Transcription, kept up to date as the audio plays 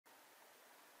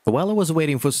While I was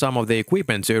waiting for some of the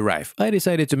equipment to arrive, I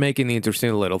decided to make an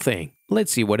interesting little thing.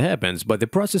 Let's see what happens, but the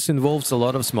process involves a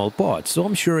lot of small parts, so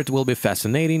I'm sure it will be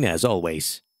fascinating as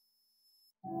always.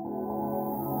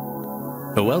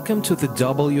 Welcome to the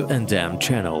W&M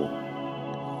channel.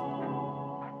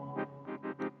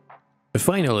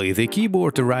 Finally, the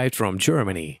keyboard arrived from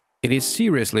Germany. It is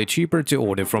seriously cheaper to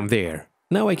order from there.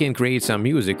 Now I can create some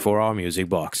music for our music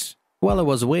box. While I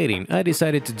was waiting, I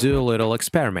decided to do a little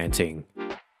experimenting.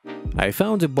 I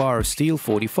found a bar of steel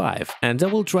 45 and I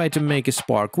will try to make a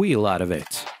spark wheel out of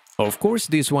it. Of course,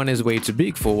 this one is way too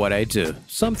big for what I do,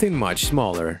 something much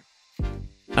smaller.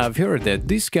 I've heard that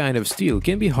this kind of steel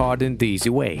can be hardened the easy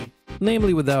way,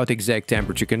 namely without exact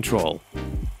temperature control.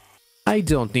 I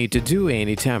don't need to do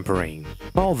any tampering,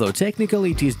 although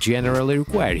technically it is generally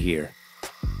required here.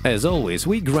 As always,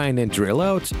 we grind and drill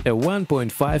out a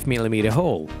 1.5 mm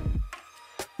hole.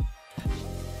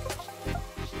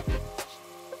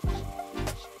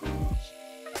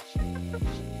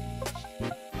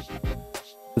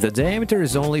 The diameter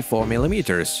is only 4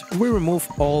 mm. We remove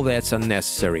all that's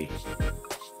unnecessary.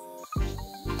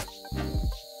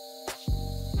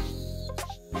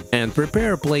 And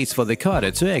prepare a place for the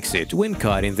cutter to exit when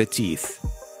cutting the teeth.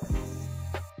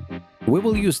 We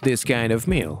will use this kind of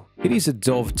mill. It is a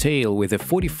dovetail with a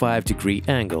 45-degree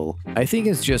angle. I think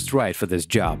it's just right for this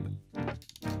job.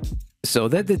 So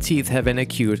that the teeth have an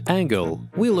acute angle,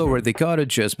 we lower the cutter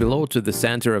just below to the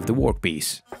center of the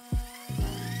workpiece.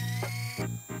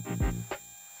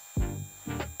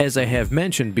 As I have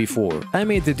mentioned before, I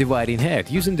made the dividing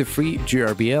head using the free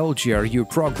GRBL/GRU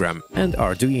program and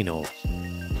Arduino.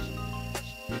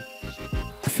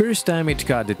 First time it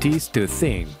cut the teeth too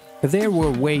thin. There were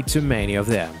way too many of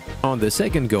them. On the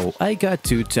second go, I got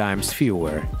 2 times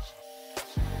fewer.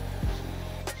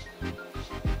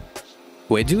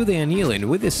 We do the annealing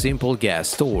with a simple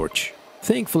gas torch.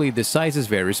 Thankfully, the size is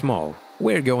very small.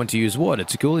 We're going to use water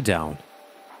to cool it down.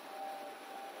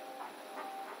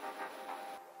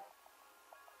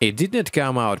 It did not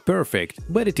come out perfect,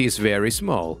 but it is very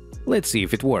small. Let's see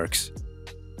if it works.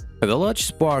 The large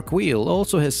spark wheel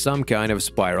also has some kind of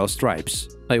spiral stripes.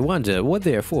 I wonder what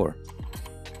they are for.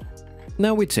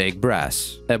 Now we take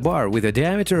brass, a bar with a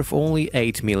diameter of only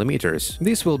 8 mm.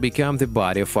 This will become the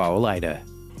body of our lighter.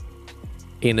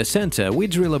 In the center, we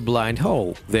drill a blind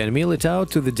hole, then mill it out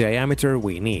to the diameter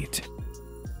we need.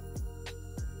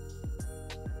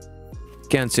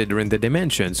 Considering the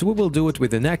dimensions, we will do it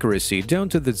with an accuracy down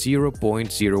to the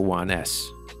 0.01 s.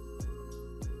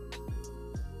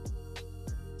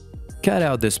 Cut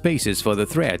out the spaces for the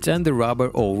thread and the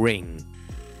rubber O-ring.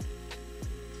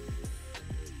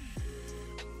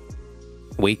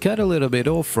 We cut a little bit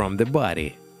off from the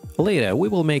body. Later we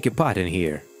will make a pattern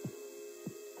here.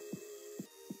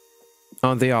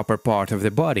 On the upper part of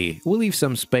the body, we leave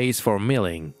some space for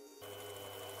milling.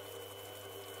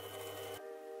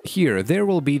 Here there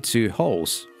will be 2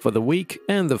 holes, for the wick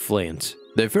and the flint.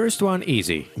 The first one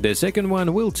easy, the second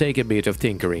one will take a bit of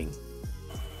tinkering.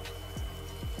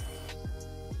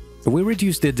 We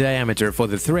reduce the diameter for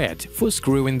the thread for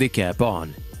screwing the cap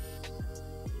on.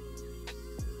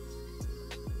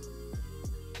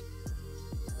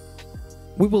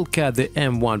 We will cut the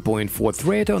M1.4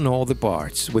 thread on all the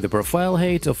parts with a profile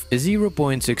height of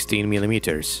 0.16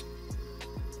 mm.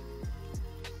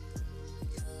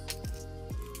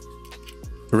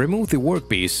 Remove the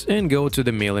workpiece and go to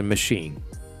the milling machine.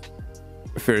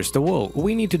 First of all,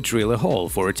 we need to drill a hole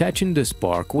for attaching the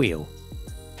spark wheel.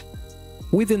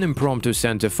 With an impromptu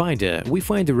center finder, we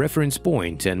find a reference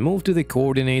point and move to the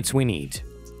coordinates we need.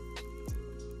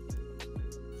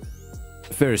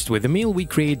 First, with the mill we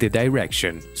create the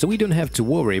direction, so we don't have to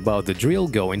worry about the drill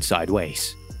going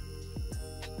sideways.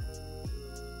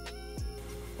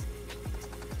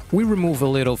 We remove a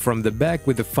little from the back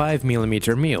with a 5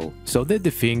 mm mill, so that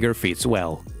the finger fits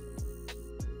well.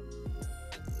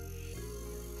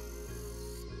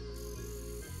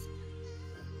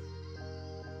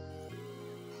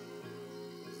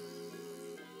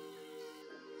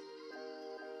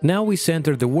 Now we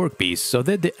center the workpiece so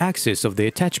that the axis of the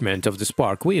attachment of the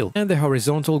spark wheel and the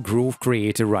horizontal groove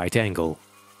create a right angle.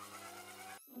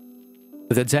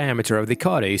 The diameter of the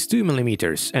cutter is 2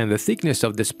 mm and the thickness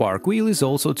of the spark wheel is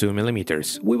also 2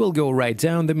 mm. We will go right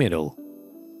down the middle.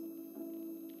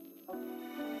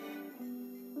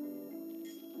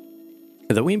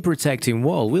 The wind protecting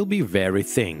wall will be very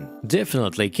thin.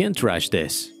 Definitely can't rush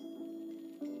this.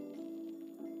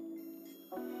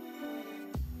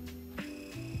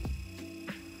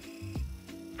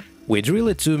 We drill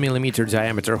a 2 mm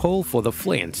diameter hole for the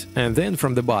flint, and then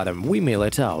from the bottom we mill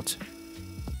it out.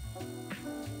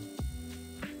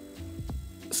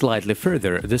 slightly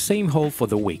further the same hole for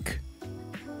the wick.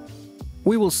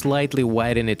 We will slightly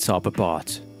widen its upper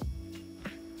part.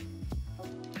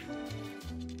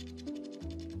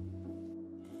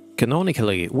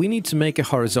 Canonically, we need to make a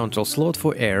horizontal slot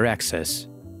for air access.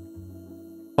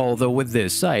 Although with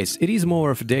this size, it is more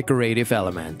of a decorative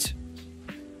element.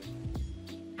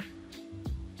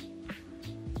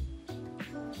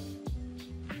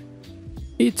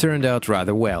 It turned out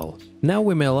rather well. Now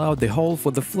we mill out the hole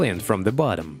for the flint from the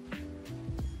bottom.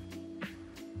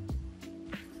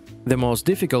 The most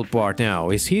difficult part now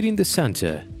is hitting the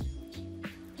center.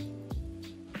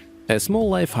 A small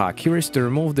life hack here is to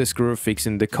remove the screw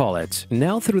fixing the collet.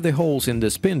 Now through the holes in the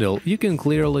spindle you can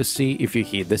clearly see if you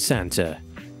hit the center.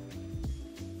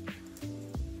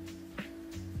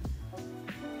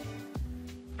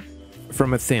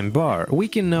 From a thin bar, we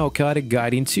can now cut a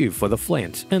guiding tube for the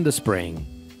flint and the spring.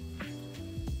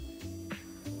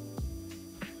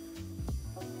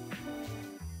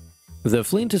 The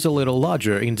flint is a little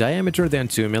larger in diameter than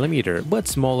 2 mm, but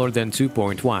smaller than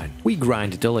 2.1. We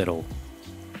grind it a little.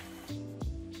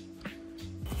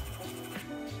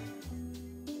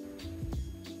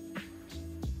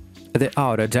 The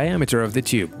outer diameter of the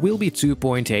tube will be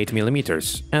 2.8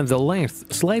 mm, and the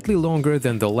length slightly longer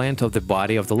than the length of the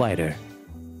body of the lighter.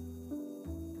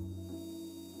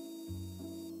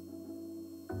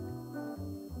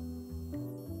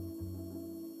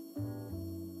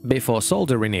 Before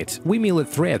soldering it, we mill a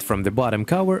thread from the bottom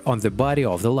cover on the body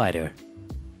of the lighter.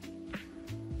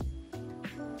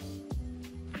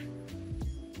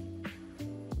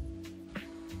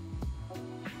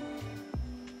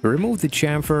 Remove the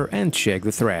chamfer and check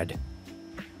the thread.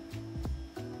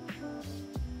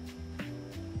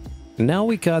 Now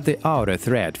we cut the outer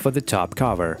thread for the top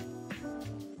cover.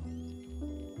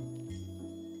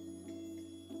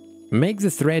 Make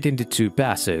the thread into 2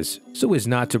 passes, so as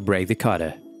not to break the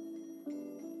cutter.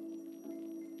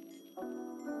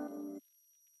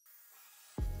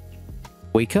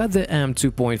 We cut the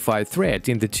M2.5 thread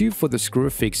in the tube for the screw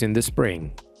fixing the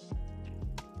spring.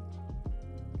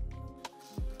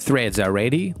 Threads are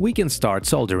ready, we can start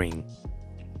soldering.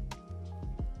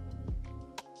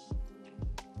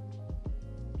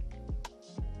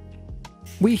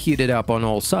 We heat it up on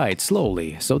all sides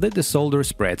slowly, so that the solder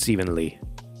spreads evenly.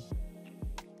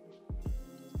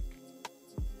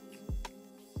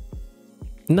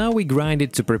 Now we grind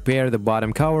it to prepare the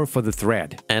bottom cover for the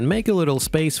thread and make a little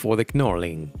space for the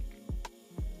knurling.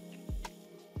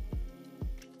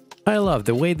 I love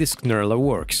the way this knurler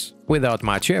works, without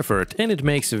much effort, and it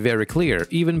makes a very clear,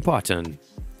 even pattern.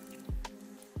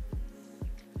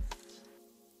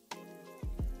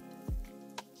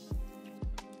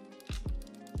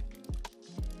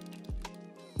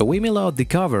 We mill out the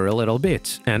cover a little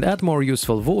bit and add more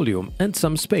useful volume and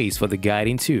some space for the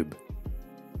guiding tube.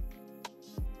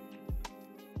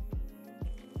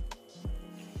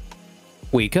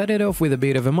 We cut it off with a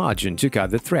bit of a margin to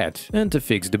cut the thread and to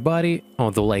fix the body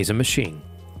on the laser machine.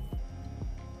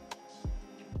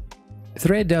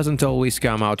 Thread doesn't always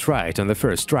come out right on the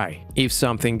first try. If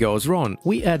something goes wrong,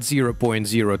 we add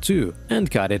 0.02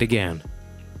 and cut it again.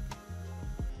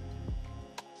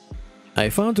 I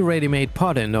found a ready-made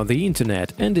pattern on the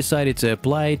internet and decided to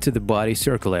apply it to the body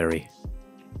circularly.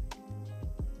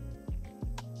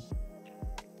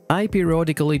 I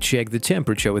periodically check the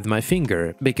temperature with my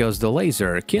finger, because the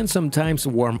laser can sometimes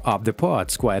warm up the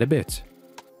parts quite a bit.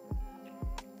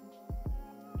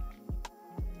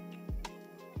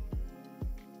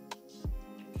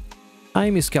 I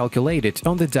miscalculated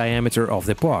on the diameter of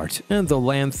the part and the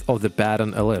length of the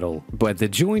pattern a little, but the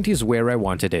joint is where I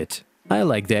wanted it. I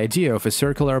like the idea of a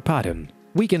circular pattern.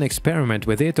 We can experiment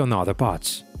with it on other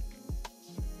parts.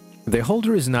 The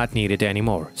holder is not needed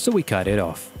anymore, so we cut it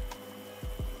off.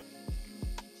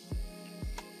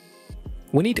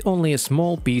 We need only a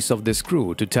small piece of the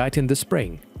screw to tighten the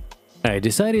spring. I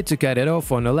decided to cut it off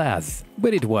on a lathe,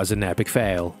 but it was an epic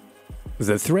fail.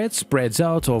 The thread spreads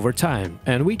out over time,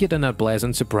 and we get an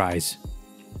unpleasant surprise.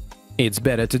 It's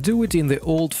better to do it in the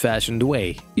old-fashioned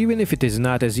way, even if it is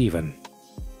not as even.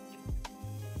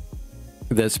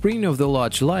 The spring of the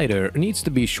large lighter needs to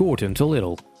be shortened a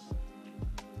little.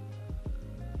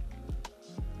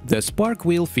 The spark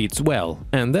wheel fits well,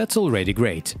 and that's already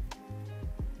great.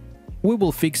 We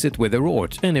will fix it with a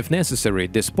rod, and if necessary,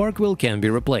 the spark wheel can be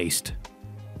replaced.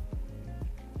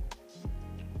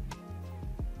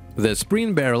 The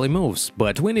spring barely moves,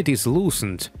 but when it is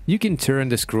loosened, you can turn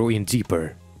the screw in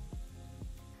deeper.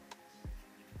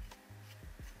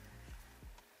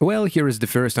 Well, here is the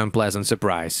first unpleasant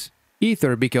surprise.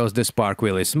 Either because the spark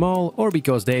wheel is small or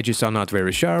because the edges are not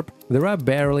very sharp, there are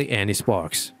barely any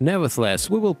sparks. Nevertheless,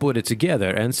 we will put it together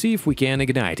and see if we can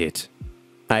ignite it.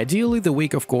 Ideally, the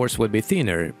wick of course would be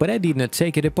thinner, but I did not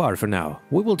take it apart for now.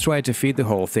 We will try to fit the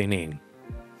whole thing in.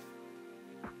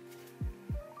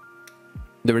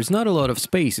 There is not a lot of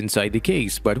space inside the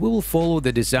case, but we will follow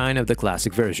the design of the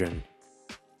classic version.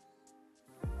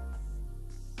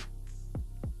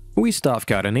 We stuff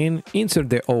cotton in, insert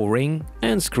the O-ring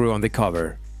and screw on the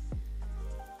cover.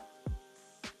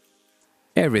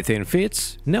 Everything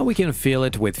fits, now we can fill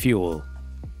it with fuel.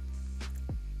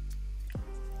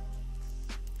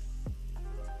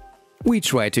 We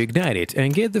try to ignite it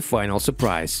and get the final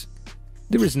surprise.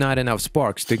 There is not enough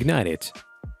sparks to ignite it.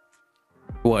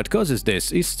 What causes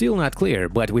this is still not clear,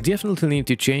 but we definitely need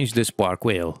to change the spark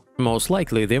wheel. Most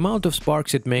likely the amount of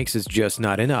sparks it makes is just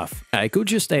not enough. I could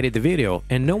just edit the video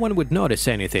and no one would notice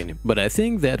anything, but I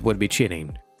think that would be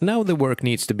cheating. Now the work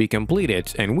needs to be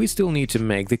completed and we still need to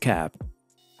make the cap.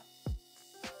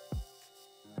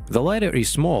 The lighter is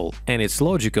small and it's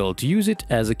logical to use it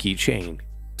as a keychain.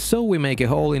 So we make a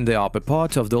hole in the upper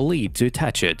part of the lid to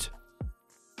attach it.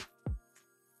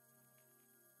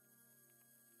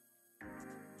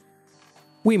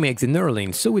 We make the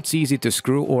knurling so it's easy to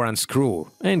screw or unscrew,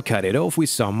 and cut it off with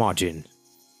some margin.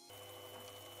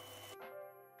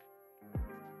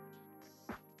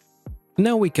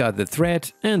 Now we cut the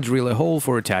thread and drill a hole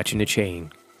for attaching the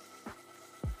chain.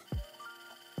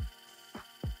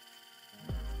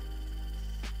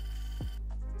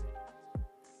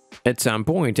 At some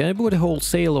point I bought a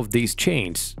wholesale of these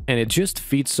chains, and it just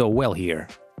fits so well here.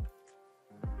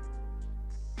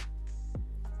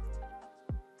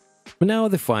 Now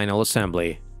the final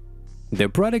assembly. The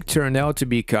product turned out to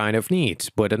be kind of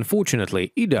neat, but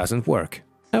unfortunately it doesn't work.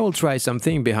 I will try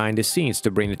something behind the scenes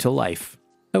to bring it to life.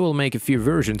 I will make a few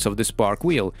versions of the spark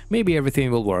wheel, maybe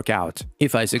everything will work out.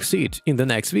 If I succeed, in the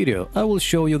next video I will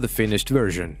show you the finished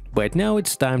version. But now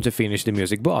it's time to finish the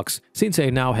music box, since I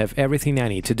now have everything I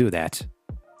need to do that.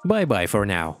 Bye bye for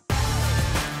now.